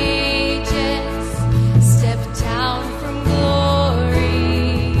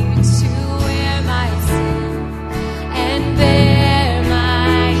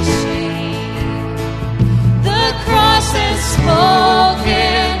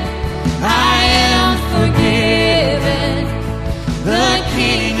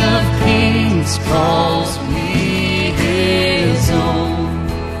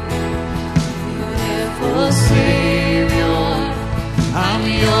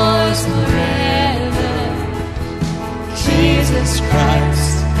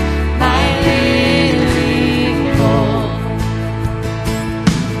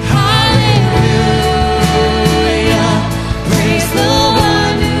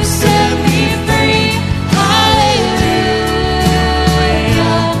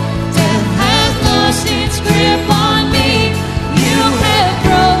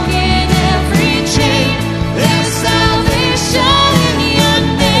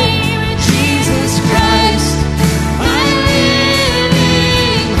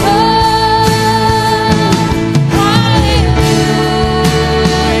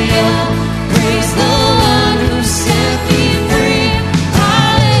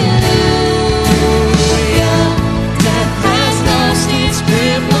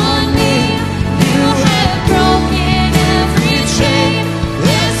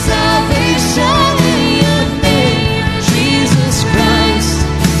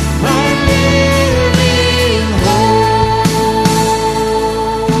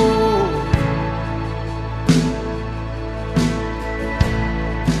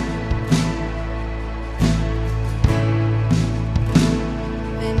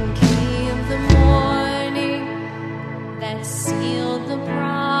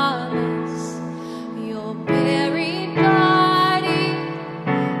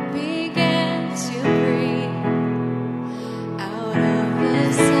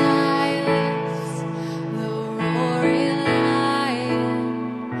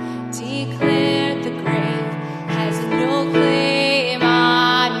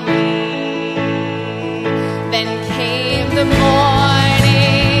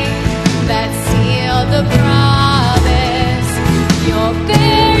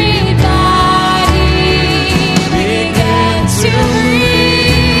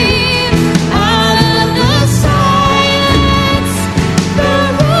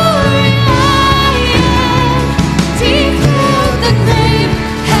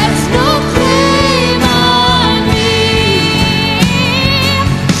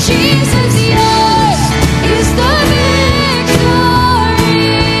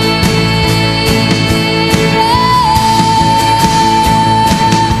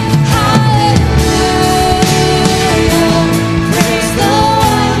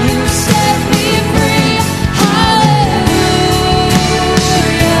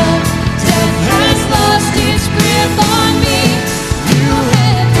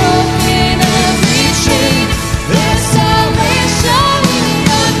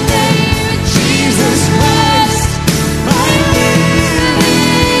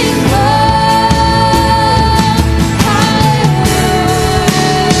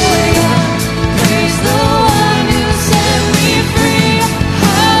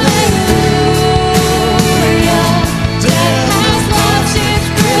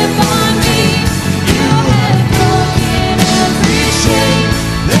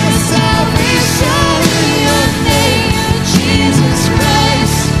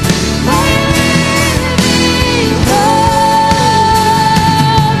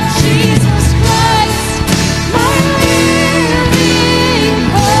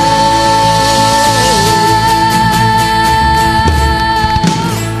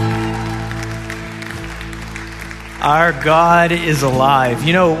Our God is alive.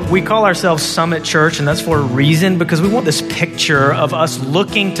 You know, we call ourselves Summit Church, and that's for a reason, because we want this picture of us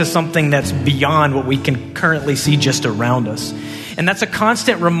looking to something that's beyond what we can currently see just around us. And that's a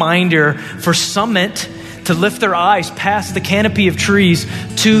constant reminder for Summit to lift their eyes past the canopy of trees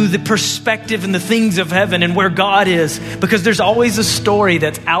to the perspective and the things of heaven and where God is, because there's always a story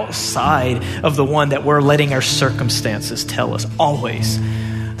that's outside of the one that we're letting our circumstances tell us. Always.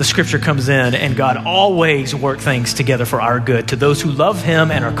 The scripture comes in, and God always works things together for our good to those who love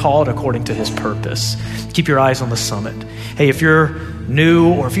him and are called according to his purpose. Keep your eyes on the Summit. Hey, if you're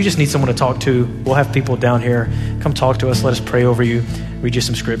new or if you just need someone to talk to, we'll have people down here. Come talk to us. Let us pray over you, read you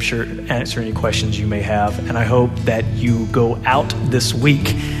some scripture, answer any questions you may have. And I hope that you go out this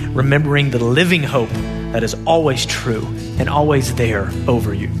week remembering the living hope that is always true and always there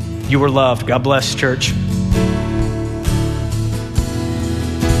over you. You are loved. God bless, church.